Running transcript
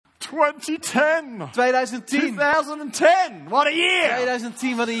2010. 2010. 2010. What a year.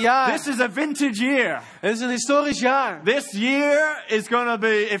 2010, wat een jaar. This is a vintage year. Het is een historisch jaar. This year is going to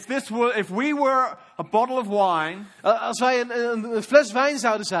be, if we were a bottle of wine, Als wij een fles wijn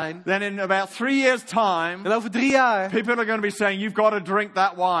zouden zijn, then in about 3 years' time, en over 3 jaar, people are going to be saying, you've got to drink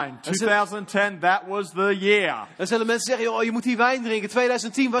that wine. 2010, that was the year. dan zullen mensen zeggen, oh, je moet die wijn drinken.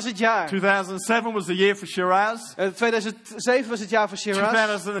 2010 was het jaar. 2007 was the year for Shiraz. 2007 was het jaar voor Shiraz.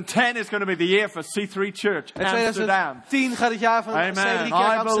 2010 is going to be the year for C3 Church, En Amsterdam. 2010 gaat het jaar van Amen. C3 Kerk I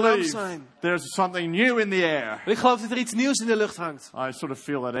Amsterdam believe zijn. there's something new in the air. Ik geloof dat er iets nieuws in de lucht hangt. I sort of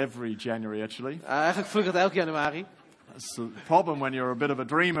feel that every January, actually. Eigenlijk voel ik dat elk januari. It's a problem when you're a bit of a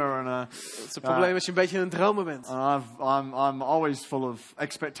dreamer and Het is een probleem als je een beetje een dromer bent. I'm always full of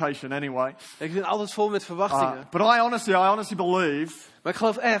expectation anyway. Ik ben altijd vol met verwachtingen. But I honestly believe Maar ik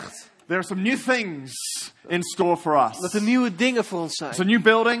geloof echt there are some new things in store for us. dat er nieuwe dingen voor ons zijn. It's a new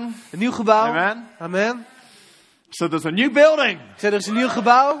building. Een nieuw gebouw. Amen. Amen. So there's a new building. Ik zei, er is een nieuw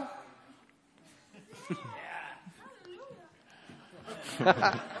gebouw.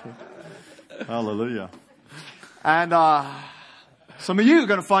 Hallelujah. And some of you are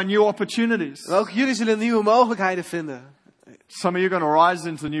going to find new opportunities. En ook jullie zullen nieuwe mogelijkheden vinden. Some of you are going to rise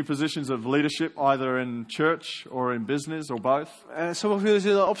into new positions of leadership, either in church or in business or both. Sommige van jullie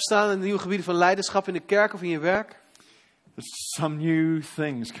zullen opstaan in nieuwe gebieden van leiderschap in de kerk of in je werk. There's some new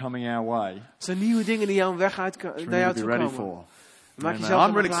things coming our way. Er zijn nieuwe dingen die jouw weg uit Which we naar jou need to toe be ready komen. for. Maak Amen. jezelf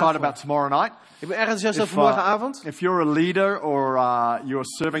I'm really er excited klaar about tomorrow night. voor. Ik ben erg enthousiast over morgenavond. If you're a leader or you're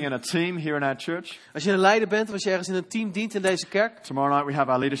serving in a team here in our church, Als je een leider bent of als je ergens in een team dient in deze kerk. tomorrow night we have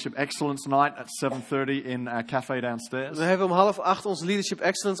our Leadership Excellence Night at 7:30 in our cafe downstairs. Dan hebben we om 7:30 onze Leadership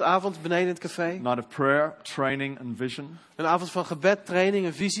Excellence avond beneden in het café. Night of prayer, training and vision. Een avond van gebed, training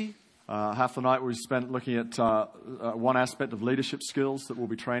en visie. Half the night we spent looking at one aspect of leadership skills that we'll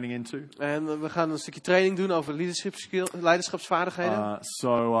be training into. En we gaan een stukje training doen over leiderschapsvaardigheden.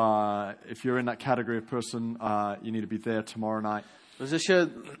 If you're in that category of person, you need to be there tomorrow night. Dus als je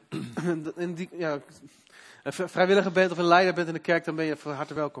een vrijwilliger bent of een leider bent in de kerk, dan ben je van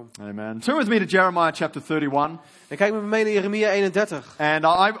harte welkom. Amen. Turn with me to Jeremiah chapter 31. En kijk met me mee naar Jeremia 31. And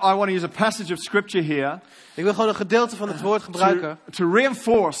I want to use a passage of scripture here. Ik wil gewoon een gedeelte van het woord gebruiken. To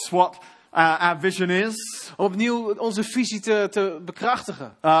reinforce what our vision is. Om opnieuw onze visie te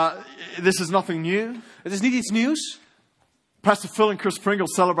bekrachtigen. This is nothing new. Het is niet iets nieuws. Pastor Phil and Chris Pringle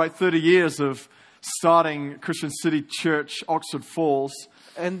celebrate 30 years of starting Christian City Church, Oxford Falls.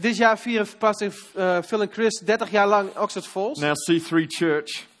 En dit jaar vieren pastor Phil en Chris 30 jaar lang Oxford Falls. Now C3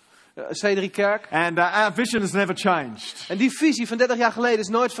 Church. C3 Kerk. And our vision has never changed. En die visie van 30 jaar geleden is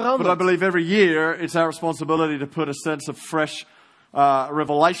nooit But I veranderd. believe every year it's our responsibility to put a sense of fresh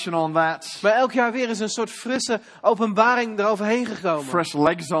revelation on that. Maar elk jaar weer is een soort frisse openbaring eroverheen gekomen. Fresh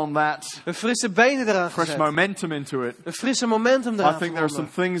legs on that. Een frisse benen eraan Fresh gezet. momentum into it. Een frisse momentum I eraan think there are some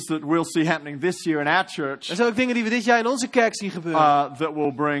gevonden. things that we'll see happening this year in our church Er zijn ook dingen die we dit jaar in onze kerk zien gebeuren. that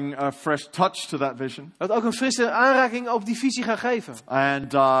will bring a fresh touch to that vision. Dat ook een frisse aanraking op die visie gaan geven. And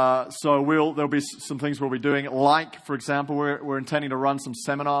there'll be some things we'll be doing. Like, for example, we're intending to run some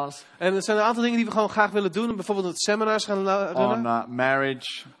seminars En er zijn een aantal dingen die we gewoon graag willen doen. Bijvoorbeeld het seminars gaan runnen. on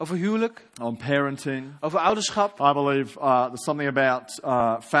marriage, Over huwelijk. on parenting. Over ouderschap. I believe there's something about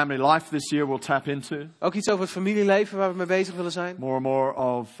family life this year we'll tap into. Ook iets over het familieleven waar we mee bezig willen zijn. More and more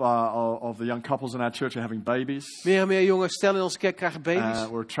of the young couples in our church are having babies. Meer en meer jonge stellen in onze kerk krijgen baby's.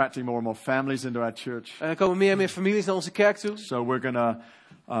 We're attracting more and more families into our church. Er komen meer en meer families naar onze kerk toe. So we're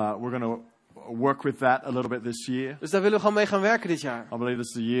gonna work with that a little bit this year. Dus daar willen we gewoon mee gaan werken dit jaar. I believe this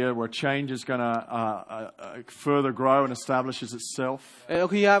is the year where change is gonna further grow and establishes itself. En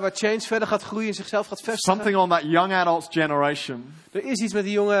ook een jaar waar change verder gaat groeien en zichzelf gaat vestigen. Something on that young adults generation Er is iets met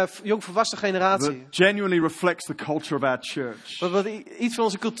die jongvolwassen generatie. that genuinely reflects the culture of our church. Wat iets van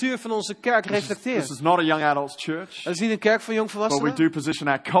onze cultuur, van onze kerk reflecteert. This is not a young adults church, Het is niet een kerk van but we jongvolwassenen. do position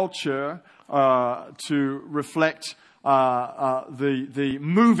our culture to reflect the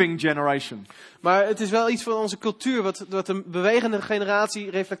moving generation. Maar het is wel iets van onze cultuur wat de bewegende generatie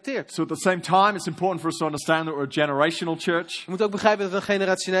reflecteert. So at the same time, it's important for us to understand that we're a generational church. Je moet ook begrijpen dat we een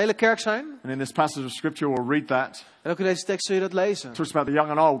generationele kerk zijn. And in this passage of scripture, we'll read that. En ook in deze tekst zul je dat lezen. It talks about the young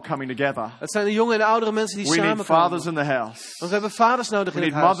and old coming together. Het zijn de jonge en de oudere mensen die We need samenkomen. fathers in the house. Want we hebben vaders nodig We in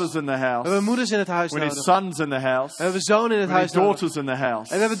het need huis. mothers in the We hebben house. moeders in het huis We need nodig. sons in the house. We hebben zonen in het We huis need nodig. daughters in the house.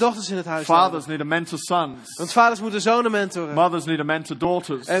 En we hebben dochters in het huis nodig. Fathers need to mentor sons. Want vaders moeten zonen mentoren. Mothers need to mentor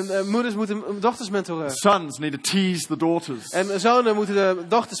daughters. En moeders moeten dochters mentoren. Sons need to tease the daughters. En zonen moeten de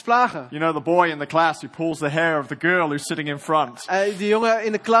dochters plagen. You know the boy in the class who pulls the hair of the girl who's sitting in front. Die jongen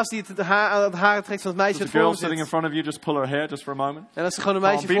in de klas die het haar aan het haar trekt van het meisje Does dat the voor girl hem sitting in zit. front of you just pull her hair just for a moment? En als er gewoon een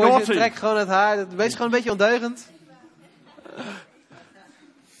meisje Be voor je naughty. zit, trek gewoon het haar. Wees gewoon een beetje ondeugend.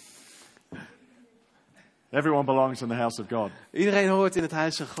 Everyone belongs in the house of God. Iedereen hoort in het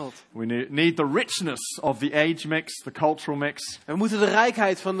huis van God. We need the richness of the age mix, the cultural mix. En we moeten de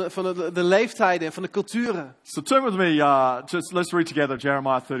rijkheid van de leeftijden en van de culturen. So turn with me, let's read together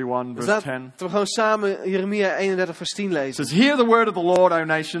Jeremiah 31 Dus verse laten 10. we gewoon samen Jeremia 31 vers 10 It lezen. says, hear the word of the Lord, O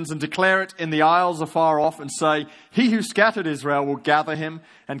nations, and declare it in the isles afar off, and say, he who scattered Israel will gather him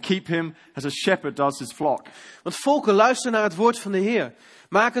and keep him as a shepherd does his flock. Want volken, luister naar het woord van de Heer.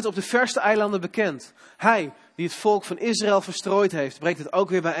 Maak het op de verste eilanden bekend. Hij, die het volk van Israël verstrooid heeft, brengt het ook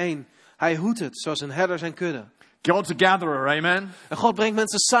weer bijeen. Hij hoedt het, zoals een herder zijn kudde. God's a gatherer, amen? En God brengt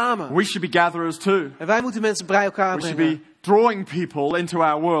mensen samen. We should be gatherers too. En wij moeten mensen bij elkaar We should brengen. be drawing people into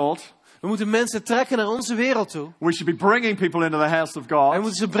our world. We moeten mensen trekken naar onze wereld toe. We should be bringing people into the house of En we God.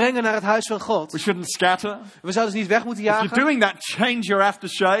 moeten ze brengen naar het huis van God. We shouldn't scatter. We zouden ze niet weg moeten If you're jagen. doing that, change your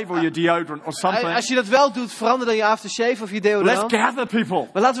aftershave or your deodorant or something. Als je dat wel doet, verander dan je aftershave of je Let's deodorant. gather people.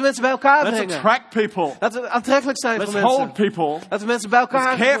 Maar laten we mensen bij elkaar Let's brengen. attract people. Laten we aantrekkelijk zijn Let's voor hold mensen. people. Laten we mensen bij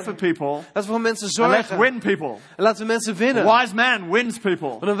elkaar Let's care for brengen. people. Laten we voor mensen And let's zorgen. win people. En laten we mensen winnen. A wise man wins people.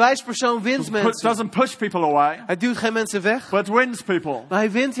 Want een wijs persoon wint mensen. Doesn't push people away, Hij duwt geen mensen weg, but wins people. maar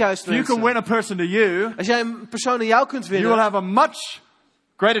hij wint juist If you can mensen. win a person to you, Als jij een persoon in jou kunt you will winnen, have a much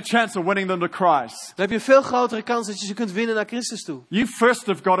greater chance of winning them to Christ. dan heb je een veel grotere kans dat je ze kunt winnen naar Christus toe. You first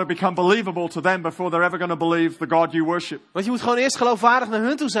have got to become believable to them before they're ever going to believe the God you worship. Want je moet gewoon eerst geloofwaardig naar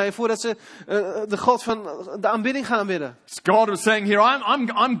hun toe zijn voordat ze de God van de aanbidding gaan bidden. God was saying here,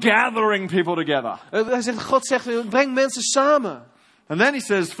 I'm gathering people together. God zegt, breng mensen samen. And then he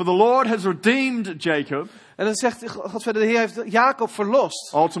says, for the Lord has redeemed Jacob. En dan zegt God verder, de Heer heeft Jacob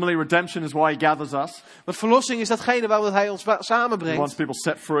verlost. Ultimately, redemption is why he gathers us. Want verlossing is datgene waarom hij ons He wants samenbrengt. people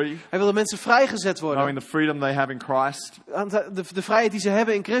set free, Hij wil dat mensen vrijgezet knowing worden. the freedom they have in Christ. De vrijheid die ze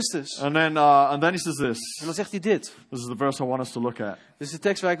hebben in Christus. And then he says this. En dan zegt hij dit. This is the verse I want us to look at. Dit is de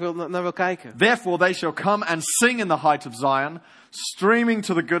tekst waar ik naar wil kijken. Therefore they shall come and sing in the height of Zion, streaming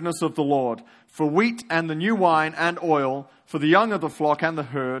to the goodness of the Lord. For wheat and the new wine and oil, for the young of the flock and the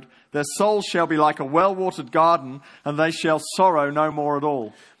herd, their souls shall be like a well-watered garden, and they shall sorrow no more at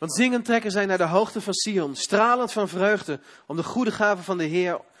all. Want zingen trekken zij naar de hoogte van Sion, stralend van vreugde, om de goede gaven van de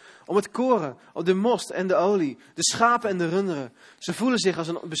Heer, om het koren, om de most en de olie, de schapen en de runderen. Ze voelen zich als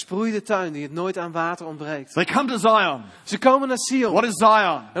een besproeide tuin die het nooit aan water ontbreekt. They come to Zion. Ze komen naar Sion. What is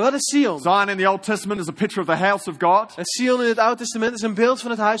Zion? En wat is Sion? Zion in the Old Testament is a picture of the house of God. En Sion in het Oude Testament is een beeld van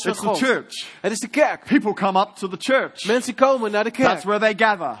het huis van It's the God. church. Het is de kerk. People come up to the church. Mensen komen naar de That's kerk. where they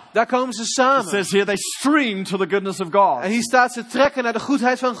gather. Daar komen ze It samen. says here they stream to the goodness of God. En hier staat ze trekken naar de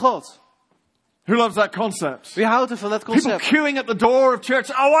goedheid van God. Who loves that concept? Wie houdt er van dat People concept? queuing at the door of church.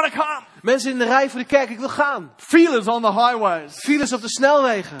 I want to come. Mensen in de rij voor de kerk, ik wil gaan. Feelers on the highways. Files op de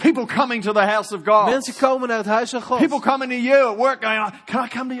snelwegen. People coming to the house of God. Mensen komen naar het huis van God. People coming to you at work going, can I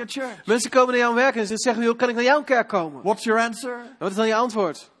come to your church? Mensen komen naar jouw werk en ze zeggen, joh, kan ik naar jouw kerk komen? What's your answer? En wat is dan je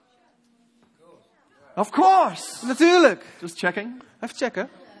antwoord? Of course. Natuurlijk. Just checking. Even checken.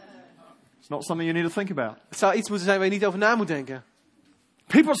 It's not something you need to think about. Het zou iets moeten zijn waar je niet over na moet denken.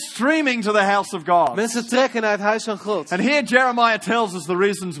 People streaming to the house of God. Mensen trekken naar het huis van God. And here Jeremiah tells us the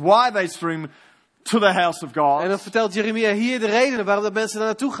reasons why they stream to the house of God. En dan vertelt Jeremia hier de redenen waarom dat mensen daar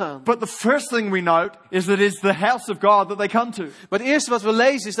naartoe gaan. But the first thing we note is that it's the house of God that they come to. Maar het eerste wat we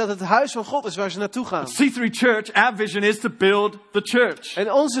lezen is dat het huis van God is waar ze naartoe gaan. C3 Church, our vision is to build the church.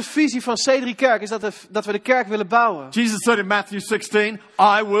 En onze visie van C3 Kerk is dat we de kerk willen bouwen. Jesus said in Matthew 16,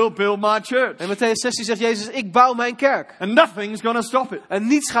 I will build my church. En Mattheüs 16 zegt Jezus, ik bouw mijn kerk. And nothing's going to stop it. En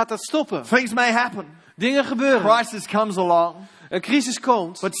niets gaat dat stoppen. Things may happen. Dingen gebeuren. Crisis comes along. Een crisis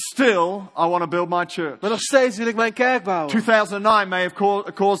komt. But still, I want to build my church. Maar nog steeds wil ik mijn kerk bouwen. 2009 may have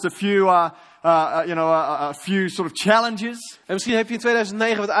caused a few sort of challenges. En misschien heb je in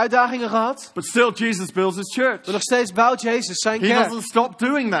 2009 wat uitdagingen gehad. But still, Jesus builds his church. Maar nog steeds bouwt Jezus zijn He kerk. doesn't stop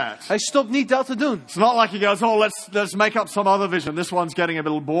doing that. Hij stopt niet dat te doen. It's not like he goes, oh, let's make up some other vision. This one's getting a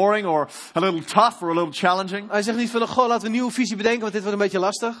little boring or a little tough or a little challenging. Hij zegt niet van, goh, laten we een nieuwe visie bedenken, want dit wordt een beetje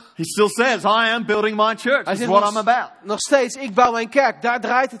lastig. He still says, I am building my church. Hij This is zegt what I'm about. nog steeds, ik bouw mijn kerk. Daar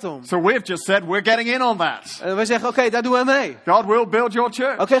draait het om. So we've just said, we're getting in on that. En wij zeggen, oké, daar doen wij mee. God will build your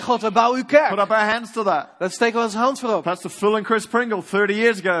church. Oké, God, we bouwen uw Put kerk. up our hands to that. Daar steken we onze hand voor op. Pastor Phil and Chris Pringle, 30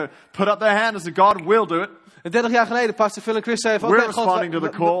 years ago, put up their hand and said, God will do it. En 30 jaar geleden, pastor Phil en Chris zeiden van, We're oké, God, responding to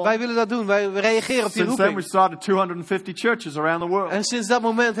the call. wij willen dat doen. Wij reageren op die Since then, roeping. we've started 250 churches around the world. En sinds dat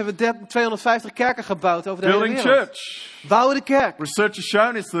moment hebben we 250 kerken gebouwd over de hele Building wereld. church. Bouwen de kerk. Research has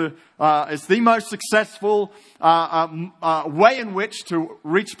shown it's the most successful way in which to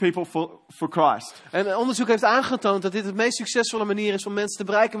reach people for Christ. En onderzoek heeft aangetoond dat dit de meest succesvolle manier is om mensen te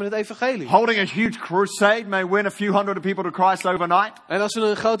bereiken met het evangelie. Holding a huge crusade may win a few hundred people to Christ overnight. En als we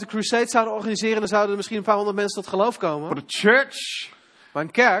een grote crusade zouden organiseren, dan zouden er misschien een paar honderd mensen tot geloof komen. But a church Maar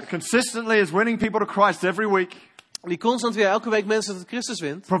een kerk, consistently is winning people to Christ every week. die constant weer elke week mensen tot Christus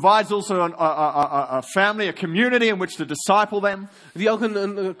wint. Provides also a family, a community in which to disciple them. Die ook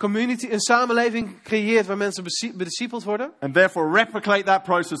een community, een samenleving creëert waar mensen bediscipeld worden. And therefore replicate that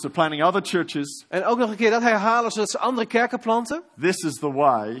process of planting other churches. En ook nog een keer dat herhalen zodat ze andere kerken planten. This is the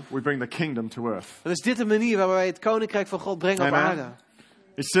way we bring the kingdom to earth. Dan is dit de manier waar wij het koninkrijk van God brengen op Amen. aarde.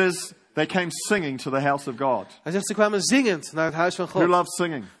 It says they came singing to the house of God. Hij zegt ze kwamen zingend naar het huis van Who God. loves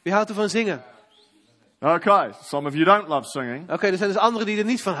singing? Wie houdt ervan zingen? Okay, some of you don't love singing. Oké, er zijn dus anderen die er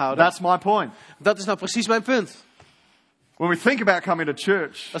niet van houden. That's my point. Dat is nou precies mijn punt. When we think about coming to church,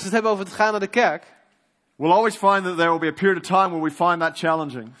 Als we het hebben over het gaan naar de kerk, we'll always find that there will be a period of time where we find that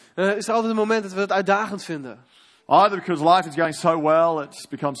challenging. is er altijd een moment dat we het uitdagend vinden. Either because life is going so well, it's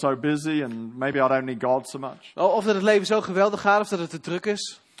become so busy, and maybe I don't need God so much. Of dat het leven zo geweldig gaat, of dat het te druk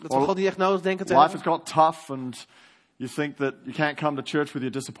is. Dat we Or God niet echt nodig denken te Life hebben. has got tough, and you think that you can't come to church with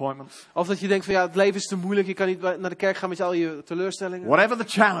your disappointments. Of dat je denkt van ja, het leven is te moeilijk. Je kan niet naar de kerk gaan met al je teleurstellingen. Whatever the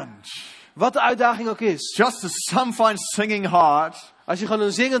challenge, Wat de uitdaging ook is. just as some find singing hard. Als je gewoon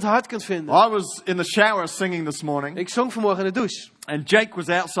een zingend hart kunt vinden. I was in the shower singing this morning, Ik zong vanmorgen in de douche. and Jake was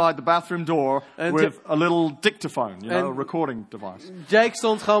outside the bathroom door And with a little dictaphone, And- a recording device. Jake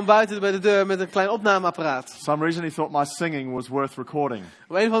stond gewoon buiten bij de deur met een klein opnameapparaat. For some reason he thought my singing was worth recording. Op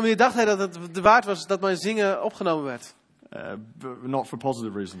een of andere manier dacht hij dat het de waard was dat mijn zingen opgenomen werd. But not for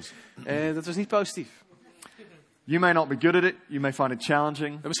positive reasons. En dat was niet positief. You may not be good at it, you may find it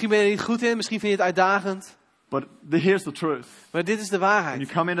challenging, En misschien ben je er niet goed in, misschien vind je het uitdagend. but here's the truth. Maar dit is de When you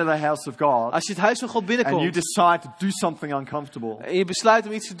waarheid. come into the house of God Als je het huis van God and you binnenkomt decide to do something uncomfortable, en je besluit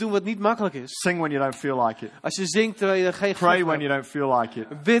om iets te doen wat niet makkelijk is. sing when you don't feel like it, Als je zingt terwijl je er geen pray gevoel when hebt. you don't feel like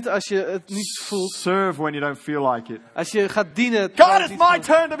it, Bid als je het niet voelt. serve when you don't feel like it. Als je gaat dienen. God, terwijl je it's het niet my voelt.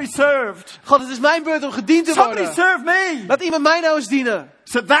 turn to be served. God, het is mijn beurt om gediend te Somebody worden. serve me. Laat iemand mij nou eens dienen.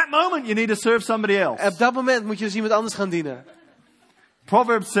 So at that moment you need to serve somebody else. En op dat moment moet je dus iemand anders gaan dienen.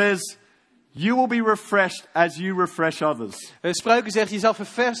 Proverbs says, you will be refreshed as you refresh others. Spreuken zegt, je zal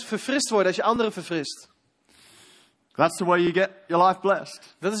verfrist worden als je anderen verfrist. That's the way you get your life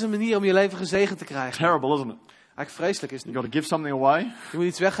blessed. Dat is een manier om je leven gezegend te krijgen. Terrible, isn't it? Eigenlijk vreselijk is het You've niet. got to give something away Je moet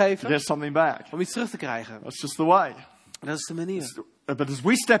iets to weggeven get something back. om iets terug te krijgen. That's just the way. Dat is de manier. But as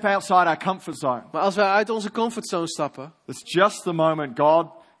we step outside our comfort zone, Maar als wij uit onze comfortzone stappen, it's just the moment God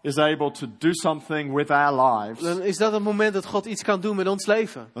is able to do something with our lives. dan is dat het moment dat God iets kan doen met ons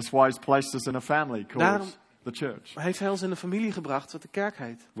leven. That's why He's placed us in a family called Daarom- the church. Maar heeft hij ons in een familie gebracht wat de kerk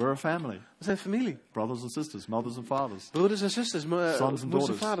heet. We're a family. We zijn familie. Brothers and sisters, mothers and fathers, Broeders en zusters, sons and moeders en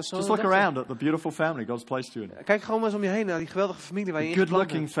daughters. vaders. zonen Just en look dochters. around at the beautiful family God's placed you in. Kijk gewoon maar eens om je heen naar die geweldige familie waar je in Good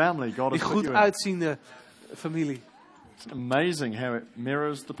geplant looking bent. family God Die has put goed you in. uitziende familie. It's amazing how it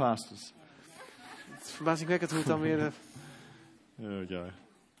mirrors the pastors. Het is verbazingwekkend hoe het dan weer... There we go.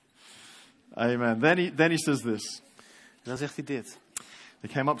 Amen. Then he says this. En dan zegt hij dit. They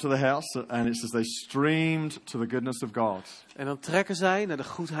came up to the house and it says they streamed to the goodness of God. En dan trekken zij naar de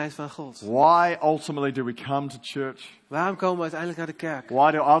goedheid van God. Why ultimately do we come to church? Waarom komen we uiteindelijk naar de kerk?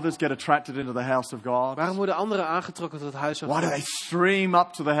 Why do others get attracted into the house of God? Waarom worden anderen aangetrokken tot het huis van Why do God? they stream up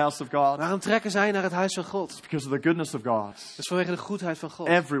to the house of God? Waarom trekken zij naar het huis van God? Because of the goodness of God. Dat is vanwege de goedheid van God.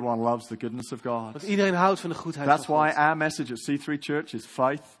 Everyone loves the goodness of God. Want iedereen houdt van de goedheid That's van why God. our message at C3 Church is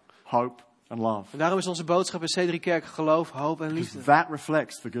faith, hope and love. En daarom is onze boodschap in C3 Kerk geloof, hoop en liefde. Because that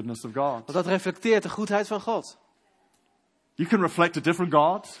reflects the goodness of God. Want dat reflecteert de goedheid van God. You can reflect a different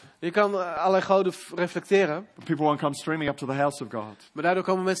God, Je kan allerlei goden reflecteren, but people won't come streaming up to the house of God. maar daardoor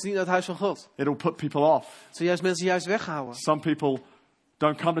komen mensen niet naar het huis van God. It'll put people off. Het zijn juist mensen juist weghouden. Some people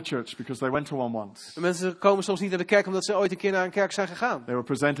don't come to church because they went to one once. En mensen komen soms niet naar de kerk omdat ze ooit een keer naar een kerk zijn gegaan. They were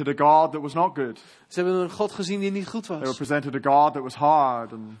presented a God that was not good. Ze hebben een God gezien die niet goed They were was. presented a God that was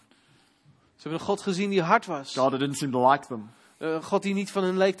hard and Ze hebben een God gezien die hard was. God that didn't seem to like them. Een God die niet van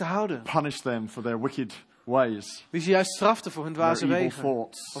hen leek te houden. Punished them for their wicked ways, Die ze juist strafte voor hun their dwaze evil wegen.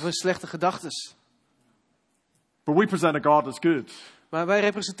 thoughts. Of hun slechte gedachtes. But we present a God that's good. Maar wij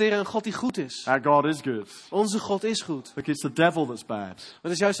representeren een God die goed is. Our God is good. Onze God is goed. Look, it's the devil that's bad. Maar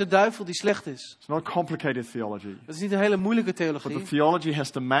het is juist de duivel die slecht is. It's not a complicated theology. Het is niet een hele moeilijke But the theologie. theology has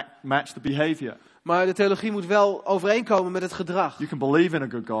to match the behavior. Maar de theologie moet wel overeenkomen met het gedrag. You can believe in a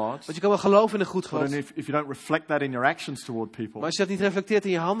good God, Want je kan wel geloven in een goed but God. if you don't reflect that in your actions toward people, Maar als je dat niet reflecteert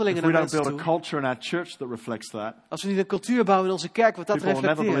in je handelingen if we naar don't mensen build a toe. culture in our church that reflects that, Als we niet een cultuur bouwen in onze kerk wat dat people will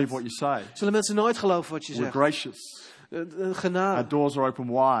never believe what reflecteert. you say. Zullen mensen nooit geloven wat je We're zegt. gracious. Our Genade. doors are open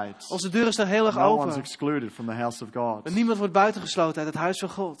wide. Onze deuren staan heel erg No one's open. excluded from the house of God. En niemand wordt buitengesloten uit het huis van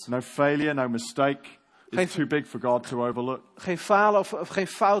God. No failure, no mistake Geen- is too big for God to overlook. Geen falen of geen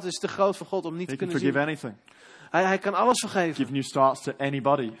fout is te groot voor God om niet te He can kunnen forgive zien. anything. Hij kan alles vergeven. Give new starts to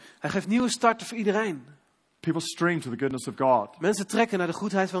anybody. Hij geeft nieuwe starten voor iedereen. People stream to the goodness of God. Mensen trekken naar de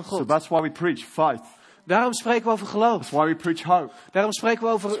goedheid van So God. that's why we preach faith. Daarom spreken we over geloof. That's why we preach hope. Daarom spreken we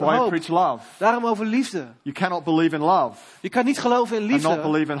over That's why we hoop. preach love. Daarom over liefde. You cannot believe in love Je kan niet geloven in and not liefde,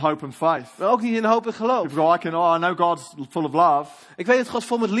 believe in hope and faith. maar ook niet in hoop en geloof. People go, I know God's full of love, Ik weet dat God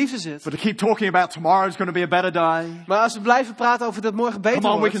vol met liefde zit. but to keep talking about tomorrow's going to be a better day. Maar als we blijven praten over dat morgen beter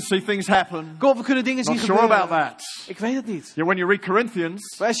Come on, we can wordt. see things happen. Kom, we kunnen dingen zien Not sure about gebeuren. that. Ik weet het niet. Yeah, when you read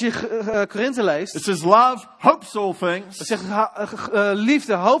Corinthians, Maar als je Korinthe leest, it says love hopes all things, dan zegt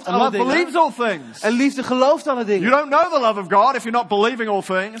liefde hoopt and alle love dingen. believes all things. En liefde gelooft alle You dingen. don't know the love of God if you're not believing all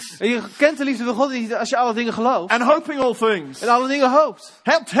things En je kent de liefde van God niet als je alle dingen gelooft. and hoping all things. En alle dingen hoopt.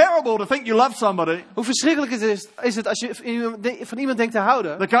 How terrible to think you love somebody. Hoe verschrikkelijk is het als je van iemand denkt te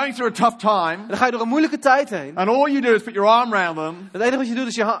houden. They're going through a tough time, En dan ga je door een moeilijke tijd heen. and all you do is put your arm around them Het enige wat je doet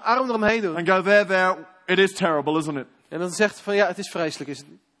is je arm eromheen doen. and go, there, it is terrible, isn't it? En dan zegt van ja, het is vreselijk. Is het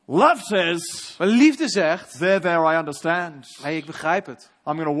niet. Love says, Maar liefde zegt, there, I understand. hey, ik begrijp het.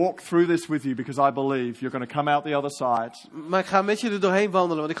 I'm going to walk through this with you because I believe you're going to come out the other side. Maar ik ga met je er doorheen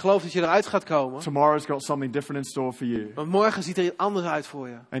wandelen, want ik geloof dat je eruit gaat komen. Tomorrow's got something different in store for you. Want morgen ziet er anders uit voor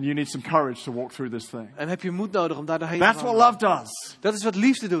je. And you need some courage to walk through this thing. En heb je moed nodig om daar doorheen te That's what wandelen. love does. Dat is wat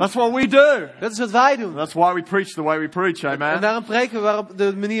liefde doet. That's what we do. Dat is wat wij doen. That's why we preach the way we preach, En amen? daarom preken we waarop,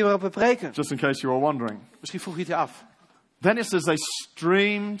 de manier waarop we preken. Just in case you were wondering. Misschien vroeg je het je af. Then it says they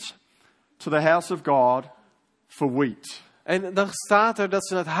streamed to the house of God for wheat. En dan staat er dat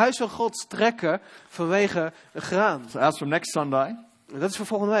ze naar het huis van God trekken vanwege een graan. So as from next Sunday, En dat is voor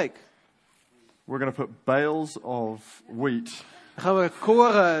volgende week. we're going to put bales of wheat Dan gaan we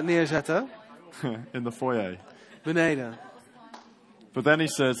koren neerzetten in the foyer. beneden. But then he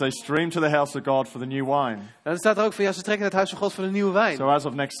says they streamed to the house of God for the new wine. En dan staat er ook van ja, ze trekken naar het huis van God voor de nieuwe wijn. So as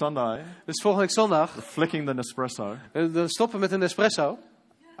of next Sunday, Dus volgende week zondag, we're flicking the Nespresso, dan stoppen we met een espresso.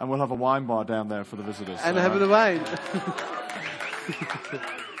 and we'll have a wine bar down there for the visitors. En dan hebben we de wijn.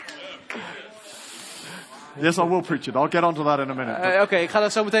 Yes, I will preach it. I'll get onto that in a minute. Oké, ik ga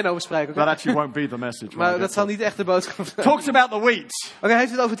daar zo meteen over spreken. That actually won't be the message. when I Maar get dat zal there. niet echt de boodschap zijn. Talks about the wheat. Oké, hij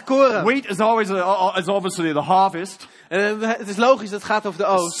heeft het over het koren. Wheat is always is obviously the harvest. En het is logisch dat het gaat over de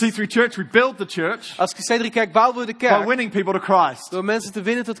oogst. C3 Church, we build the church Als C3 Kerk bouwen we de by kerk winning people to Christ. door mensen te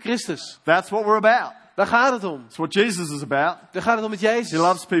winnen tot Christus. That's what we're about. Daar gaat het om. It's what Jesus is about. Daar gaat het om met He Jezus.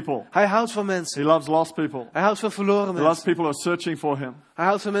 loves people. Hij houdt van mensen. He loves lost people. Hij houdt van verloren He loves mensen. people who are searching for him. Hij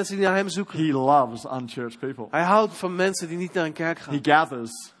houdt van mensen die naar hem zoeken. He loves unchurched people. Hij houdt van mensen die niet naar een kerk He gaan.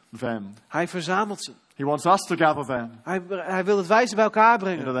 gathers them. Hij verzamelt ze. He wants us to gather them Hij wil dat wij ze bij elkaar into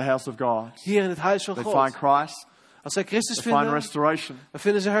brengen. the house of God. Hier in het huis van They God. find Christ. Als zij Christus They find vinden, restoration. dan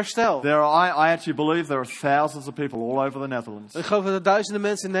vinden ze herstel. I actually believe there are thousands of people all over the Netherlands Ik geloof dat er duizenden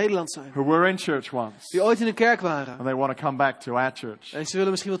mensen in Nederland zijn. who were in church once Die ooit in een kerk waren. and they want to come back to our church. En ze willen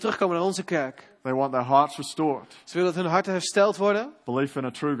misschien wel terugkomen naar onze kerk. They want their hearts restored. Ze willen dat hun harten hersteld worden. Belief in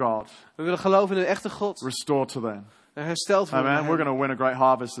a true God We willen geloven in een echte God. restored to them. En hersteld worden. Amen. naar We're hem. going to win a great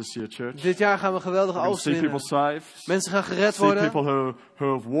harvest this year, church. Dit jaar gaan we een geweldige We're going oogst to see people winnen. saved. Mensen gaan gered See worden. people who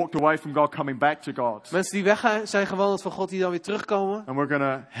have walked away from God coming back to God. Mensen die weg zijn gewandeld van God, die dan weer terugkomen. And we're going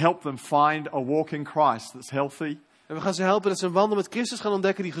to help them find a walk in Christ that's healthy. En we gaan ze helpen dat ze een wandel met Christus gaan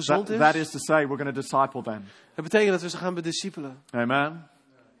ontdekken die gezond That is. is to say, we're going to disciple them. Dat betekent dat we ze gaan bediscipelen. Amen.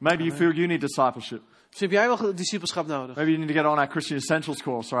 Maybe you feel you need discipleship. Dus heb jij wel discipelschap nodig? Maybe you need to get on our Christian Essentials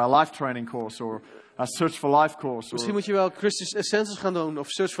course or our life training course or our Search for Life course Misschien or moet je wel Christus Essentials gaan doen. Of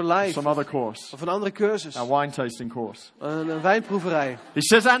Search for Life. some other course. Of een andere cursus. Our wine tasting course. Een wijnproeverij. He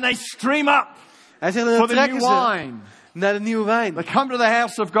says, and they stream up Hij zegt, en for dan the trekken new ze wine. naar de nieuwe wijn. They come to the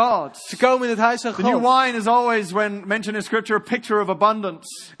house of God. Ze komen in het huis van The new God. wine is always, when mentioned in Scripture, a picture of abundance.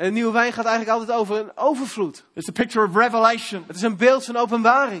 En de nieuwe wijn gaat eigenlijk altijd over een overvloed. It's a picture of revelation. Het is een beeld van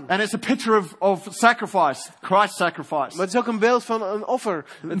openbaring. And it's a picture of sacrifice, Christ's sacrifice. Maar het is ook een beeld van een offer.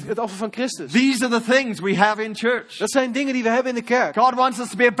 Het offer van Christus. These are the things we have in church. Dat zijn dingen die we hebben in de kerk. God wants us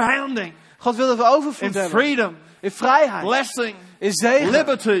to be abounding God wil dat we overvloed in hebben. freedom, In vrijheid. blessing, In zegen.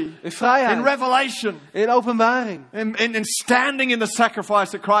 liberty, In in vrijheid. revelation, In openbaring. in standing in the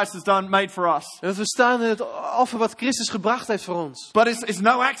sacrifice that Christ has made for us. En dat we staan in het offer wat Christus gebracht heeft voor ons. But it's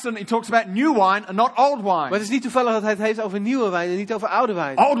no accident he talks about new wine and not old Maar wine. het is niet toevallig dat hij het heeft over nieuwe wijn en niet over oude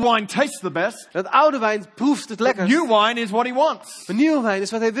wijn. Old wine tastes the best. Dat oude wijn proeft het lekkerst. New wine is what he wants. Maar nieuwe wijn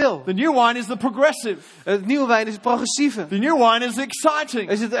is wat hij wil. The new wine is the progressive. Het nieuwe wijn is het progressieve. The new wine is exciting.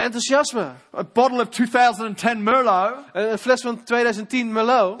 Is het enthousiasme. A bottle of 2010 Merlot Een fles van 2010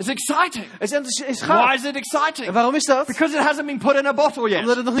 Merlot is exciting. is Why gaaf. is it En exciting? waarom is dat? Because it hasn't been put in a bottle Omdat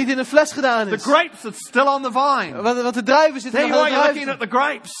yet. het nog niet in een fles gedaan The is. grapes are still on the vine. Want de druiven zitten There nog you aan are, de you're looking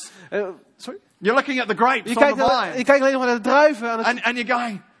druiven. at the grapes. Sorry? You're looking at the grapes Je on the kijkt vine. alleen nog naar de druiven. Aan het... And you're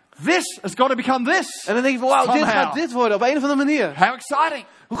going, this has got to become this. En dan denk je van wauw, dit Somehow. gaat dit worden op een of andere manier. How exciting.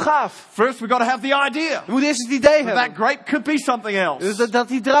 Hoe gaaf. First we've got to have the idea Je moet eerst het idee that hebben. grape could be something Dus else. dat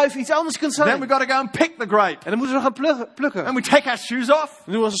die druif iets anders kan Then zijn. we've got to go and pick the grape. En dan moeten we gaan plukken. And we take our shoes off.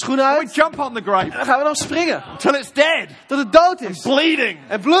 Dan doen we onze schoenen And we uit. jump on the grape En dan gaan we dan springen. till it's dead. Tot het dood is. Bleeding.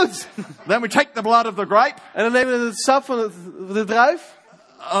 En bloed. Then we take the blood of the grape. En dan nemen we het sap van de druif.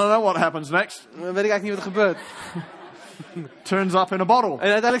 I don't know what happens next. Dan weet ik eigenlijk niet wat er gebeurt. Turns up in a bottle. En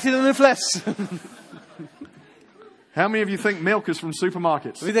uiteindelijk zit het in een fles. How many of you think milk is from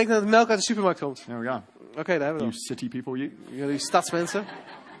supermarkets? Wie denkt dat melk uit de supermarkt komt? There we go. Oké, daar hebben we You het. city people, you. Jullie stadsmensen.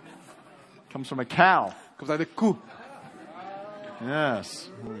 Comes from a cow. Komt uit de koe. Yes.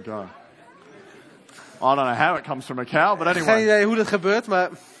 There we go. I don't know how it comes from a cow, but Geen anyway, idee hoe dat gebeurt, maar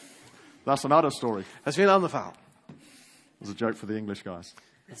that's another story. dat is weer een ander verhaal. It was a joke for the English guys.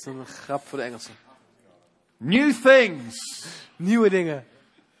 Dat is een grap voor de Engelsen. New things. Nieuwe dingen.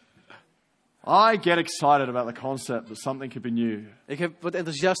 I get excited about the concept that something could be new. Ik word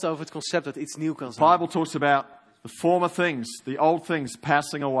enthousiast over het concept dat iets nieuw kan The zijn. Bible talks about the former things, the old things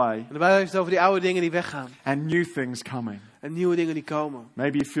passing away, En de Bijbel heeft het over die oude dingen die weggaan. and new things coming. En nieuwe dingen die komen.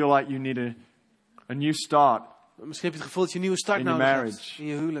 Maybe you feel like you need a new start, Misschien heb je het gevoel dat je een nieuwe start In your nodig marriage. hebt. In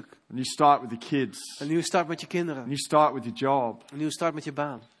je huwelijk. a new start with the kids, Een nieuwe start met je a kinderen. new start with your job. Een nieuwe start met je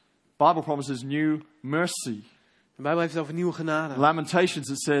baan. The Bible promises new mercy. De Bijbel heeft het over nieuwe genade. Lamentations,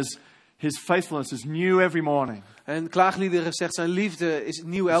 it says, his faithfulness is new every morning. En Klaagliederen zegt zijn liefde is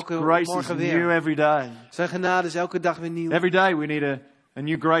nieuw His elke grace is morgen new weer. every day. Zijn genade is elke dag weer nieuw. Every day we need a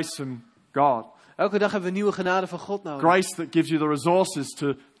new grace from God. Elke dag hebben we nieuwe genade van God nodig. Grace that gives you the resources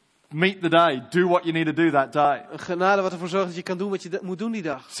to meet the day, do what you need to do that day. Een genade wat ervoor zorgt dat je kan doen wat je moet doen die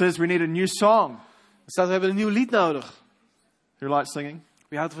dag. It says we need a new song. Er staat, we hebben een nieuw lied nodig. Who likes singing?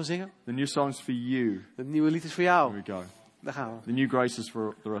 Wie houdt ervan zingen? The new song's for you. Het nieuwe lied is voor There jou. we go. Daar gaan we. The new grace is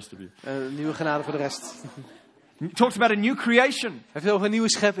for the rest of you. Een nieuwe genade voor de rest. It talks about a new creation. Hij heeft het over een nieuwe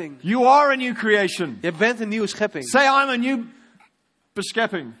schepping. You are a new creation. Je bent een nieuwe schepping. Say I'm a new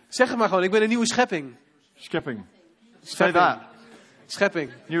beschepping. Zeg het maar gewoon, ik ben een nieuwe schepping. Schepping. Say Schepping. that.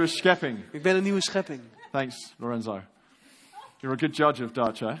 Schepping. New schepping. Ik ben een nieuwe schepping. Thanks, Lorenzo. You're a good judge of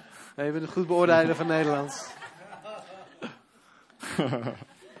Dutch, eh? Ja, je bent een goed beoordelen van Nederlands.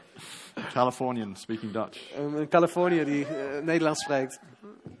 Californian speaking Dutch. Een Californiër die Nederlands spreekt.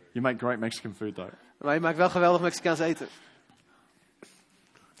 You make great Mexican food though. Maar je maakt wel geweldig Mexicaans eten.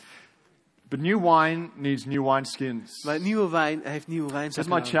 But new wine needs new wineskins. Maar nieuwe wijn heeft nieuwe That's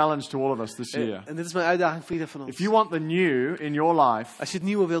wijnzakken my nodig. challenge to all of us this year. En dit is mijn uitdaging voor ieder van If ons. you want the new in your life, Als je het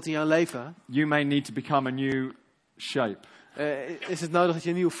nieuwe wilt in jouw leven, you may need to become a new shape. is het nodig dat je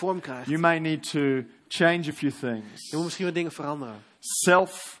een nieuwe vorm krijgt. You may need to change a few things. Je moet misschien wat dingen veranderen.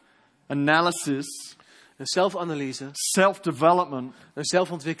 Self-analysis, Een zelfanalyse, self-development een should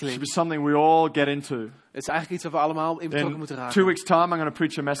zelfontwikkeling. be something we all get into. Het is eigenlijk iets waar we allemaal in betrokken In moeten 2 raken. weeks' time, I'm going to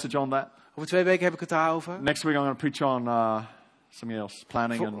preach a message on that. Over 2 weken heb ik het daarover. Next week, I'm going to preach on something else,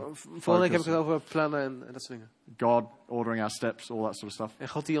 planning and Volgende week heb ik het focus, over plannen en dat soort dingen. God ordering our steps, all that sort of stuff. En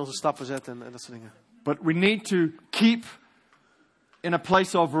God die onze stappen zet en dat soort dingen. But we need to keep in a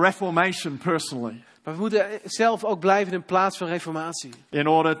place of reformation personally Maar we moeten zelf ook blijven in een plaats van reformatie. in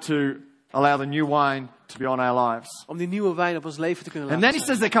order to allow the new wine to be on our lives. Om die nieuwe wijn op ons leven te kunnen And laten then he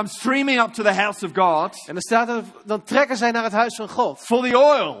zijn. says they come streaming up to the house of God En dan staat er, dan trekken zij naar het huis van God. for the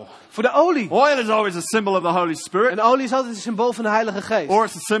oil. Voor de olie. Oil is always a symbol of the Holy Spirit, En olie is altijd een symbool van de Heilige Geest. or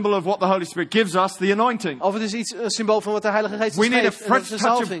it's a symbol of what the Holy Spirit gives us, the anointing. Of het is iets, een symbool van wat de Heilige Geest We ons need a geeft. En dat fresh is een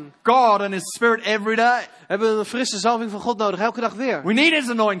touch of zalving. God and His Spirit every day. We hebben een frisse zalving van God nodig, elke dag weer. We need His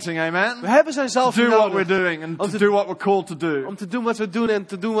anointing, We amen? hebben zijn To zalving do what we're nodig. doing and Om to te- do what we're called to do. Om te doen wat we doen en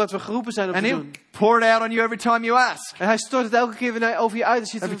te doen wat we geroepen zijn om And te He'll doen. pour it out on you every time you ask. En hij stort het elke keer weer over je uit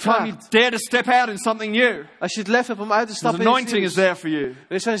als je het Every hem time you vraagt. dare to step out in something new. Als je het lef hebt om uit te His stappen in iets anointing is nieuws. there for you.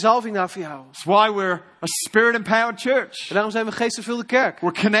 Er is zijn zalving daar voor jou. That's why we're a Spirit-empowered church. En daarom zijn we geestvervulde kerk.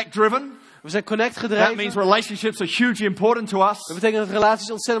 We're connect-driven. We zijn connect That means gedreven. relationships are hugely important to us. Dat betekent dat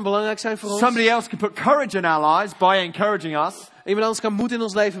relaties ontzettend belangrijk zijn voor ons. Somebody else can put courage in our lives by encouraging us. Iemand anders kan moed in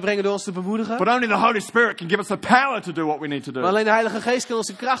ons leven brengen door ons te bemoedigen. But only the Holy Spirit can give us the power to do what we need to Maar do. alleen de Heilige Geest kan ons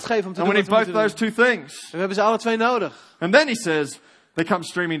de kracht geven om te And doen we wat need we both moeten those doen. two things. We hebben ze alle twee nodig. And then he says, they come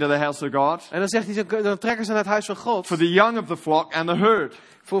streaming to the house of God. En dan zegt hij, dan trekken ze naar het huis van God. For the young of the flock and the herd.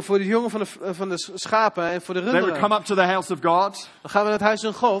 Voor de jongen van de schapen en voor de They would runderen. come up to the house of God Dan gaan we naar het huis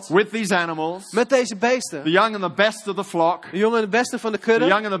van God. with these animals. Met deze beesten. The young and the best of the flock. De jongen en de beste van de The kudde.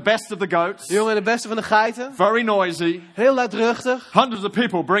 young and the best of the goats. De jongen en de beste van de geiten. Very noisy. Heel luidruchtig. Hundreds of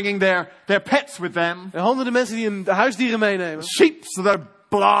people bringing their pets with them. En honderden mensen die hun huisdieren meenemen. Sheep that are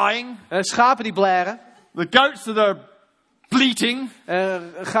blaying. En schapen die blaren. The goats that are bleating.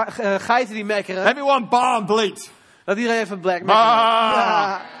 Geiten die mekkeren. Everyone baa and bleat. Dat iedereen even black Bah.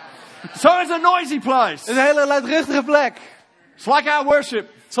 Ja. So it's a noisy place. Een hele luidruchtige plek. It's like our worship.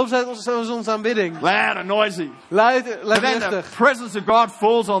 Soms is onze aanbidding. Loud and noisy. Luid, And then the luidruchtig. presence of God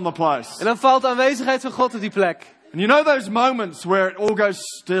falls on the place. En dan valt de aanwezigheid van God op die plek. And you know those moments where it all goes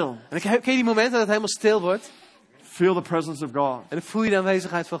still. En dan ken je die momenten dat het helemaal stil wordt. Feel the presence of God. En dan voel je de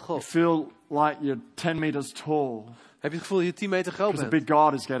aanwezigheid van God. Feel like you're 10 meters tall. Heb je het gevoel dat je 10 meter groot Because a bent. big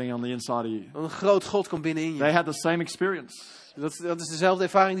God is getting on the inside of you. Want een groot God komt binnenin They je. had the same experience. Dat is dezelfde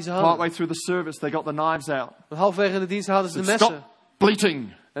ervaring die ze hadden. Partway through the service, they got the knives out. Want halverwege in de dienst hadden ze de Said, messen. stop bleating.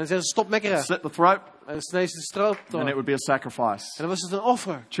 En dan zeiden ze stop mekkeren. Slit the throat. En dan sneed ze de stroop door. And it En would be a sacrifice. dan was het een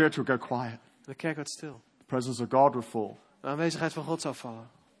offer. Church would go quiet. De kerk werd stil. The presence of God would fall. De aanwezigheid van God zou vallen.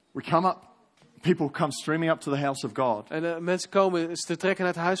 We come up. People come streaming up to the house of God. En mensen komen te trekken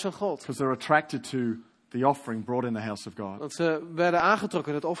naar het huis van God. Because they're attracted to the offering brought in the house of God. Want ze werden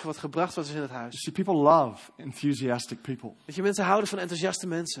aangetrokken door het offer wat gebracht was in het You huis. see, people love enthusiastic people. Dat je mensen houden van enthousiaste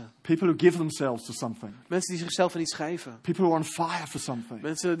mensen. People who give themselves to something. Mensen die zichzelf aan iets geven. People who are on fire for something.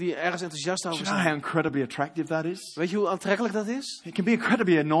 Mensen die ergens enthousiast Do over you know how zijn. incredibly attractive that is? Weet je hoe aantrekkelijk dat is? It can be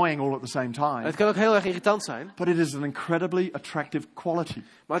incredibly annoying all at the same En time. het kan ook heel erg irritant zijn. But it is an incredibly attractive quality.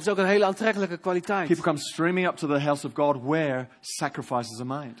 Maar het is ook een hele aantrekkelijke kwaliteit. People come streaming up to the house of God where sacrifices are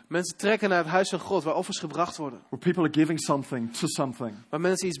made. Mensen trekken naar het huis van God waar offers gebracht worden. Where people are giving something to something. Waar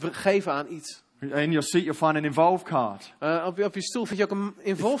mensen iets geven aan iets. In your seat you'll find an involved card. Op je stoel vind je ook een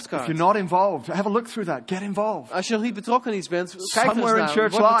involved If kaart. you're not involved, have a look through that. Get involved. Als je nog niet betrokken in iets bent, kijk er eens Somewhere in naar.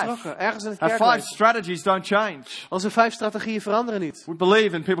 church Word life. betrokken. Ergens in het Our 5 kerkleven. strategies don't change. Onze 5 strategieën veranderen niet. We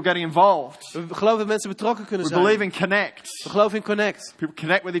believe in people getting involved. We geloven dat mensen betrokken kunnen We zijn. believe in connect. We geloven in connect. People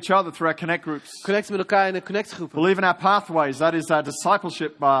connect with each other through our connect groups. Connecten met elkaar in de connectgroepen. Believe in our pathways. That is our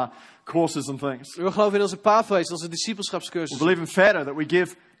discipleship courses and things. We geloven in onze pathways, onze We discipelschapscursussen. believe in further that we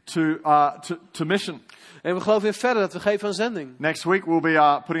give to mission. En we geloven in verder dat we geven aan zending. Next week we'll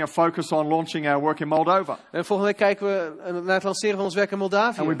be putting a focus on launching our work in Moldova. En volgende week kijken we naar het lanceren van ons werk in And we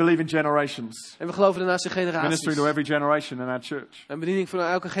Moldavië. believe in generations. En we geloven daarnaast in Ministry to generaties. every generation in our church. En bediening voor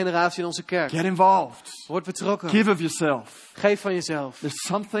elke generatie in onze kerk. Get involved. Word betrokken. Give of yourself. Geef van jezelf. There's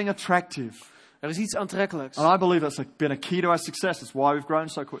something attractive. Er is iets aantrekkelijks. And I believe that's been a key to our success. That's why we've grown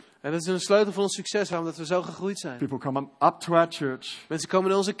so quick. En dat is een sleutel van ons succes, waarom dat we zo gegroeid zijn. People come up to our church. Mensen komen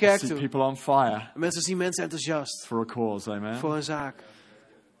naar onze kerk See toe. people on fire En mensen zien mensen enthousiast for a cause. Amen. voor een zaak.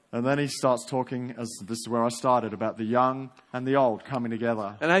 And then he starts talking, as this is where I started, about the young and the old coming together.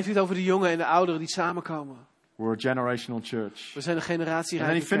 En hij heeft het over de jongen en de ouderen die samenkomen. We're a generational church. We zijn een And then he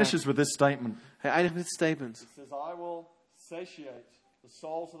generatierijke kerk. finishes with this statement. Hij eindigt met dit statement. He says, I will satiate the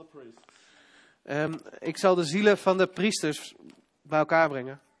souls of the priests. Ik zal de zielen van de priesters bij elkaar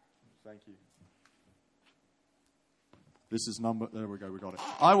brengen. Thank you. This is number, there we go, we got it.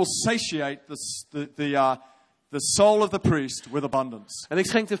 I will satiate the soul of the priest with abundance. En ik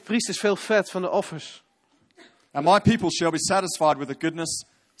schenk de priesters veel vet van de offers. And my people shall be satisfied with the goodness,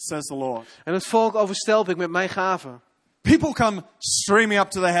 says the Lord. En het volk overstelp ik met mijn gaven. People come streaming up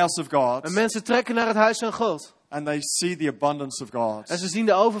to the house of God. En mensen trekken naar het huis van God. And they see the abundance of God En ze zien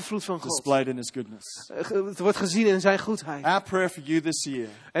de overvloed van God. displayed in His goodness. Het wordt gezien in zijn goedheid. Our prayer for you this year,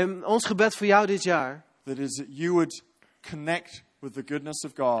 En ons gebed voor jou dit jaar that is that you would connect with the goodness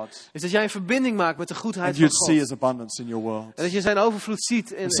of God. is dat jij een verbinding maakt met de And goedheid van you'd see God. His abundance in your world. En dat je zijn overvloed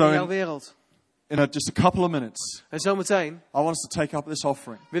ziet in So jouw in- wereld. In just a couple of minutes, En zometeen I want us to take up this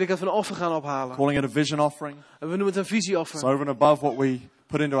offering. wil ik dat we een offer gaan ophalen. Calling it a vision offering. En we noemen het een It's visieoffer. over and above what we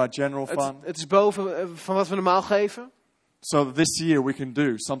put into our general fund. Het is boven van wat we normaal geven. So that this year we can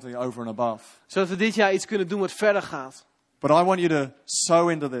do something over and above. Zodat we dit jaar iets kunnen doen wat verder gaat. But I want you to sow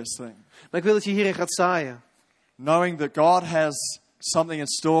into this thing. Maar ik wil dat je hierin gaat zaaien. Knowing that God has something in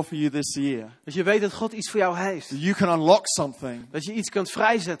store for you this year. Dat je weet dat God iets voor jou heeft. That you can unlock something Dat je iets kunt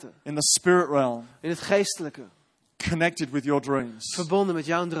vrijzetten in the spirit realm. in het geestelijke. connected with your dreams. Verbonden met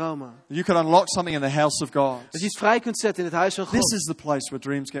jouw dromen. You can unlock something in the house of God. Dat je iets vrij kunt zetten in het huis van God. This is the place where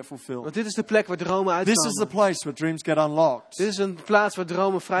dreams get fulfilled. Want dit is de plek waar dromen This is the uitkomen. place where dreams get unlocked. Dit is een plaats waar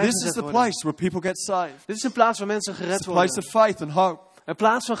dromen This is vrijgezet the worden. place where people get saved. Dit is een plaats waar mensen It's gered a place worden. of faith and hope. Een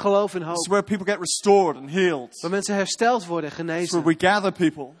plaats van geloof en It's hoop. where people get restored and healed. Waar mensen hersteld worden en It's where genezen. we gather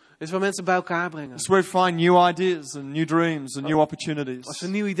people. Dit is waar mensen bij elkaar brengen. It's where we find new ideas and new dreams and new opportunities. Als we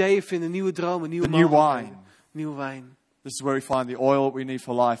nieuwe ideeën vinden, nieuwe dromen, nieuwe The new mogelijkheden. wine. Nieuwe wijn. This is where we find the oil that we need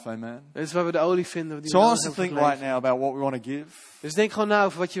for life. Amen. Dit is waar we de olie vinden. Die So we I nodig want us to hebben think voor het right leven. now about what we want to give. Dus denk gewoon na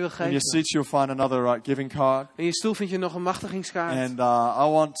over wat je wil In your geven. seats you'll find another giving card. In je stoel vind je nog een machtigingskaart. And I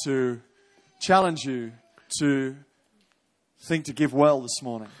want to challenge you to think to give well this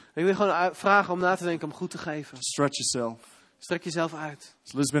morning. Ik wil gewoon vragen om na te denken om goed te geven. Stretch yourself. Strek jezelf uit.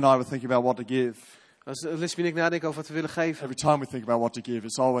 So Lisbeth and I were thinking about what to give. Als Lisbeth en ik nadenken over wat we willen geven. Every time we think about what to give,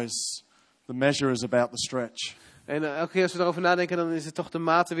 it's always the measure is about the stretch. En elke keer als we erover nadenken, dan is het toch de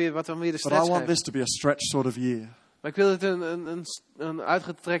mate weer wat dan weer de But I stretch want geeft. this to be a stretch sort of year. Maar ik wil dat het een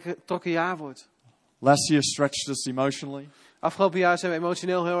uitgetrokken jaar wordt. Last year stretched us emotionally. Afgelopen jaar zijn we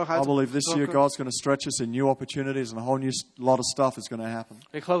emotioneel heel erg I believe this year uitgetrokken. God's going to stretch us in new opportunities and a whole new lot of stuff is going to happen.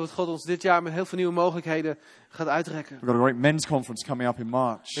 Ik geloof dat God ons dit jaar met heel veel nieuwe mogelijkheden gaat uitrekken. We've got a great men's conference coming up in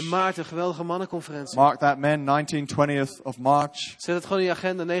March. In maart een geweldige mannenconferentie. Mark that, men, 20th of March. Zet het gewoon in je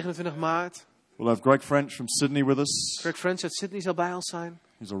agenda, 29 maart. We'll have Greg French from Sydney with us. Greg French uit Sydney zal bij ons zijn.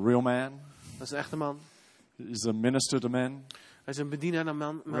 He's a real man. Dat is een echte man. He's a minister to men. Hij is een bedienaar naar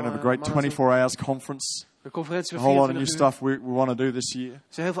man. We're going to have a great 24 hours conference. Een conferentie A van whole lot of new 24 uur. stuff we want to do this year. Er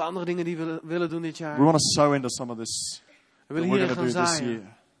zijn heel veel andere dingen die we willen doen dit jaar. We want to sow into some of this We that willen we're hierin going to gaan do this zaaien.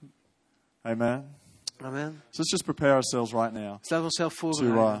 year. Amen. Amen. So let's just prepare ourselves right now Dus laten we onszelf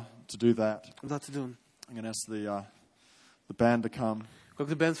voorbereiden to do that. om dat te doen. I'm going to ask the band to come. Ik wil ook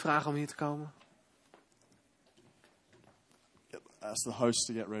de band vragen om hier te komen. Ask the host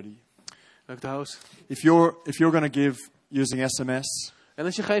to get ready. Ook de host. If you're going to give using SMS, En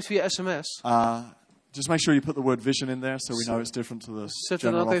als je geeft via sms, just make sure you put the word vision in there so we know it's different to the zet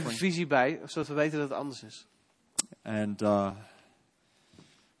er dan general ook even offering. visie bij, zodat we weten dat het anders is. And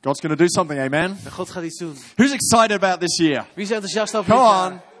God's going to do something, amen? En God gaat iets doen. Who's excited about this year? Wie is enthousiast over Come dit on.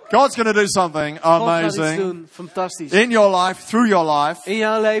 jaar? God's going to do something God gaat iets amazing doen. Fantastisch. in your life, through your life. In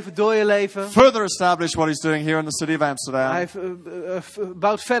jouw leven, door je leven. Further establish what he's doing here in the city of Amsterdam. Hij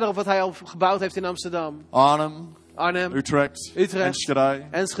bouwt verder op wat hij al gebouwd heeft in Amsterdam. Arnhem, Arnhem, Utrecht, Utrecht, Enschede,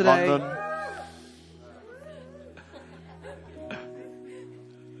 Enschede. London.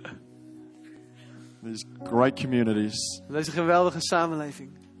 These great communities. Deze geweldige samenleving.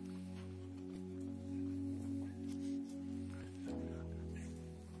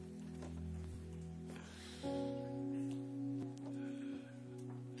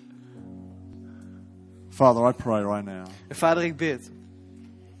 Father, I pray right now En Vader, ik bid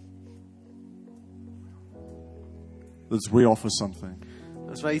that we offer something.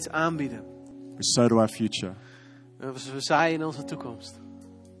 als wij iets aanbieden. We sow to our future, We zaaien in onze toekomst.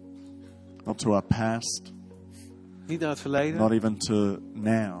 not to our past, Niet naar het verleden, not even to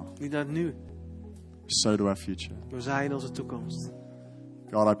now. niet naar het nu. We sow to our future. We zaaien in onze toekomst.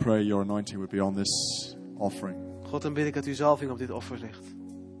 God, I pray your anointing would be on this offering. God, dan bid ik dat uw zalving op dit offer ligt.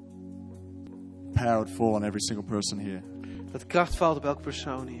 Power would fall on every single person here. Dat kracht valt op elke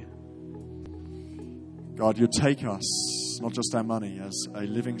persoon hier. God, you take us, not just our money, as a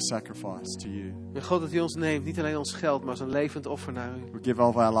living sacrifice to you. En God, dat u ons neemt, niet alleen ons geld, maar als een levend offer naar u. We give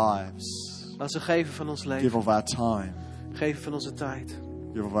of our lives, Laat ze geven van ons give leven, of our time, geven van onze tijd.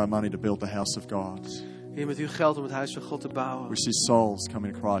 give of our money to build the house of God. Heer, met uw geld om het huis van God te bouwen. We see souls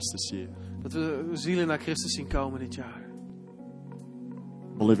coming to Christ this year. Dat we zielen naar Christus zien komen dit jaar.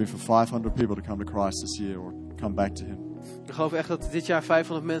 Believing for 500 people to come to Christ this year or come back to Him. We geloven echt dat dit jaar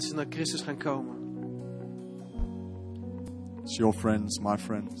 500 mensen naar Christus gaan komen. It's your friends, my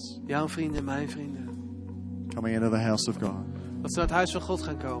friends, Jouw vrienden, mijn vrienden. coming into the house of God. Dat ze naar het huis van God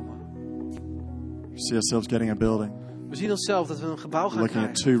gaan komen. We see ourselves getting a building. We zien onszelf dat we een gebouw We're gaan looking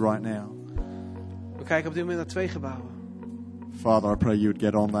at krijgen. 2 right now. We kijken op dit moment naar 2 gebouwen. Father, I pray you would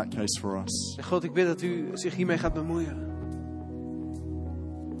get on that case for us. En God, ik bid dat u zich hiermee gaat bemoeien.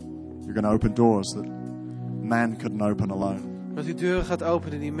 You're going to open doors that man couldn't open alone. Dat u deuren gaat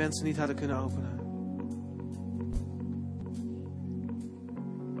openen die mensen niet hadden kunnen openen.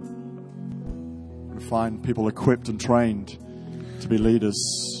 To find people equipped and trained to be leaders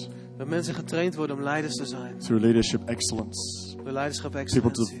Dat mensen getraind worden om leiders te zijn. through leadership excellence. Door leiderschap People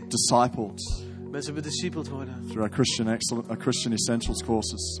excellentie. discipled Mensen bediscipeld worden. through our Christian essentials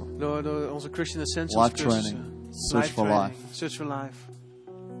courses. Door onze Christian Essentials Life training, cursussen. Search for training, Life, Search for Life.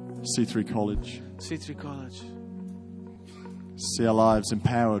 C3 College. C3 College. See our lives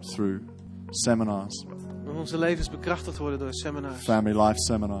empowered through seminars, Dat onze levens bekrachtigd worden door seminars. family life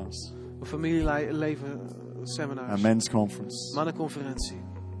seminars, Of familieleven seminars. our men's conference. Mannenconferentie.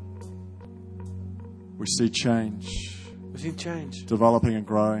 We see change We zien change. developing and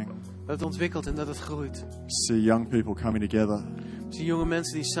growing. Dat het ontwikkelt en dat het groeit. We see young people coming together. We zien jonge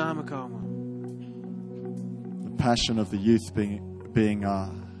mensen die samenkomen. The passion of the youth being a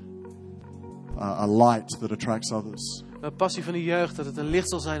light that attracts others. De passie van de jeugd, dat het een licht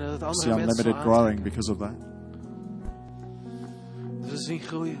zal zijn, dat het We andere see mensen zal unlimited growing aantrekken. because of that. Dus we zien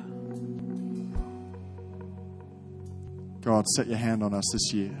groeien. God, set your hand on us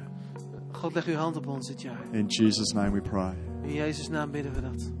this year. God, leg uw hand op ons dit jaar. In Jesus' name we pray. In Jezus' naam bidden we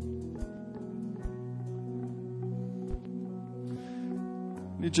dat.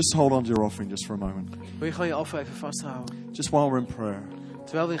 You just hold on to your offering just for a moment. Wil je gewoon je offer even vasthouden? Just while we're in prayer.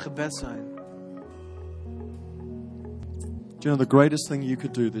 Terwijl we in gebed zijn. Do you know the greatest thing you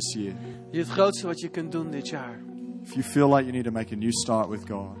could do this year? Het grootste wat je kunt doen dit jaar. If you feel like you need to make a new start with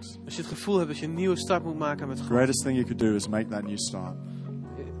God, Als je het gevoel hebt dat je een nieuwe start moet maken met the God. greatest thing you could do is make that new start.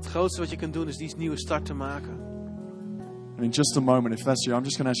 Het grootste wat je kunt doen is die nieuwe start te maken. And in just a moment, if that's you, I'm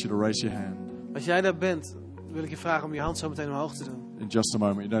just going to ask you to raise your hand. Als jij daar bent, wil ik je vragen om je hand zo meteen omhoog te doen. In just a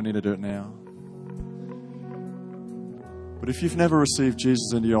moment, you don't need to do it now. But if you've never received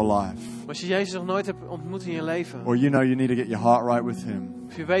Jesus into your life, Maar als je Jezus nog nooit hebt ontmoet in je leven. or you know you need to get your heart right with Him,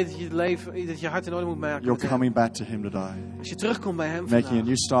 Of je weet dat je hart in orde moet maken you're met hem. coming back to Him today, Als je terugkomt bij hem making a vandaag.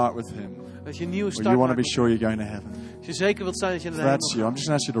 new start with Him, Dat je een nieuwe or start you want to be maakt. sure you're going to heaven. Als je zeker wilt zijn dat je naar If de hemel that's you, I'm gaat. just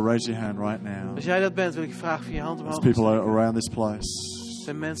going to ask you to raise your hand right now. Als jij dat bent, wil ik je vragen voor je hand There's omhoog te people steken. around this place. Er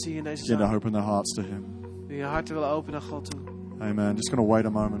zijn mensen hier in deze Begin to zaal open their hearts to Him. die je harten willen openen naar God toe. Amen. Just going to wait a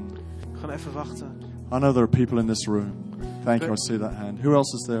moment. Gewoon even wachten. I know there are people in this room. Thank you. I see that hand. Who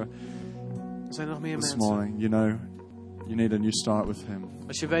else is there Er zijn nog meer this mensen. morning? You know, you need a new start with Him.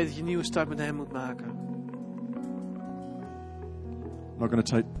 Als je weet dat je een nieuwe start met hem moet maken. I'm not going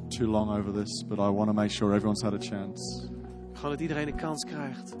to take too long over this, but I want to make sure everyone's had a chance. Gewoon dat iedereen een kans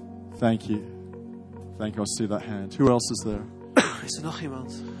krijgt. Thank you. Thank you. I see that hand. Who else is there? Is er nog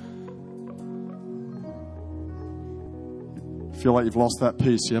iemand? Feel like you've lost that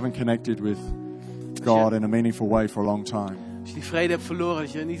peace. You haven't connected with God in a meaningful way for a long time. Als je die vrede hebt verloren,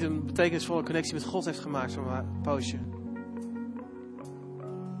 dat je niet een betekenisvolle connectie met God heeft gemaakt zo'n poosje.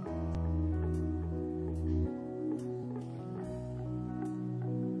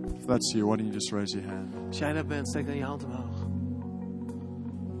 If that's you, why don't you just raise your hand? Als jij daar bent, steek dan je hand omhoog.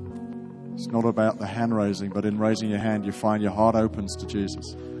 It's not about the hand raising, but in raising your hand, you find your heart opens to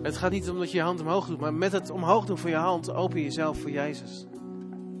Jesus. Het gaat niet om dat je je hand omhoog doet, maar met het omhoog doen van je hand open je jezelf voor Jezus.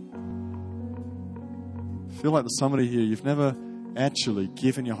 I feel like there's somebody here, you've never actually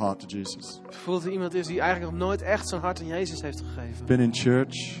given your heart to Jesus. Ik voel dat er iemand is die eigenlijk nog nooit echt zijn hart aan Jezus heeft gegeven. Been in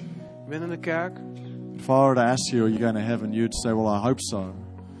church. Je bent in de kerk. If I were to ask you, are you going to heaven? You'd say, well, I hope so.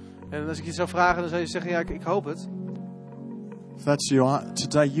 En als ik je zou vragen, dan zou je zeggen, ja, ik hoop het. If that's you,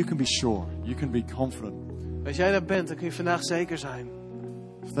 today you can be sure. You can be confident. Als jij daar bent, dan kun je vandaag zeker zijn.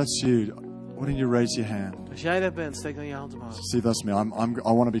 If that's you, why don't you raise your hand? Als jij daar bent, steek dan je hand omhoog. See, that's me.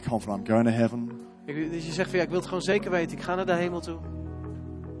 I want to be confident. I'm going to heaven. Dus je zegt van ja, ik wil het gewoon zeker weten. Ik ga naar de hemel toe.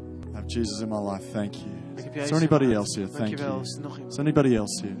 I have Jesus in my life. Thank you. Ik heb Is Jezus there anybody in mijn else here? hart. Thank Dankjewel. you. Is er nog Is iemand? there anybody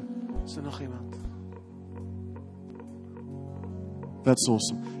else here? Is er nog iemand? That's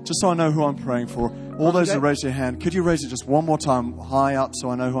awesome. Just so I know who I'm praying for. All those who raise your hand, could you raise it just one more time high up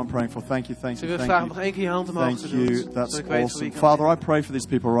so I know who I'm praying for? Thank you, thank Dus ik you, wil thank vragen om you. nog één keer je hand omhoog Thank te doen. you. Zodat That's ik weet voor wie awesome. ik kan Father, I bidden. pray for these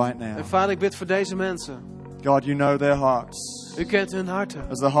people right now. En Vader, ik bid voor deze mensen. God, you know their hearts. U kent hun harten.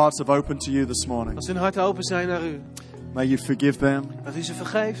 As their hearts have opened to you this morning, Als hun harten open zijn naar u. may you forgive them. Dat u ze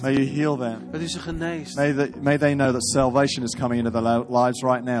vergeeft. May you heal them. Dat u ze geneest. May they know that salvation is coming into their lives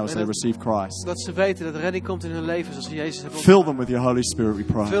right now as they receive Christ. Dat ze weten dat redding komt in hun leven zoals ze Jezus hebben Fill ontvangen. them with your Holy Spirit, we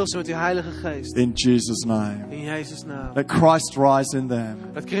pray. Vul ze met uw Heilige Geest. In Jesus' name. In Jezus' naam. Let Christ rise in them.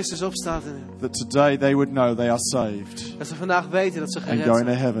 Dat Christus opstaat in hen. That today they would know they are saved Dat ze vandaag weten dat ze and gered going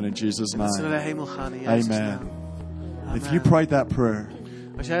to zijn. heaven in Jesus' En dat ze naar name. de hemel gaan in Jezus' Amen. naam. If you Amen. prayed that prayer,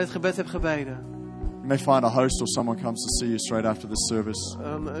 Als jij het gebed hebt gebeden, you may find a host or someone comes to see you straight after this service.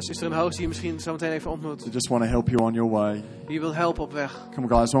 is er een host die je misschien zo meteen even ontmoet. They just want to help you on your way. Die wil helpen op weg. Come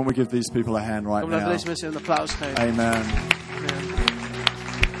on, guys, why don't we give these people a hand right Kom, laten we now? deze mensen een applaus geven. Amen. Amen.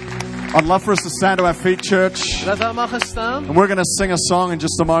 I'd love for us to stand to our feet, church. Laten we allemaal gaan staan. And we're going to sing a song in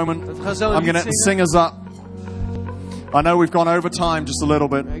just a moment. We gaan zo I'm een going lied to zingen. sing us up. I know we've gone over time just a little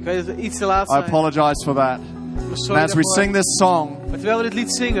bit. Ik weet dat we iets te laat I zijn. apologize for that. Sorry And as we daarvoor. sing this song, Maar terwijl we dit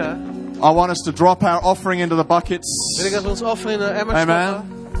lied zingen, I want us to drop our offering into the buckets. wil ik dat we ons offeren in de emmers Amen.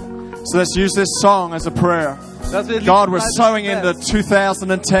 stoppen. So let's use this song as a prayer. Dat we dit lied God, we're gebruiken als sowing into gebed.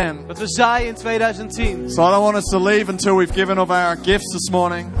 2010. Dat we zaaien in 2010. So I don't want us to leave until we've given of our gifts this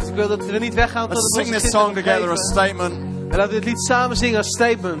morning. Dus ik wil dat we niet weggaan tot Let's we sing onze this giften song together, a geven. statement. En laten we dit lied samen zingen als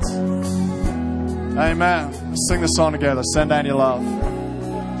statement. Amen. Let's sing this song together. Send down your love.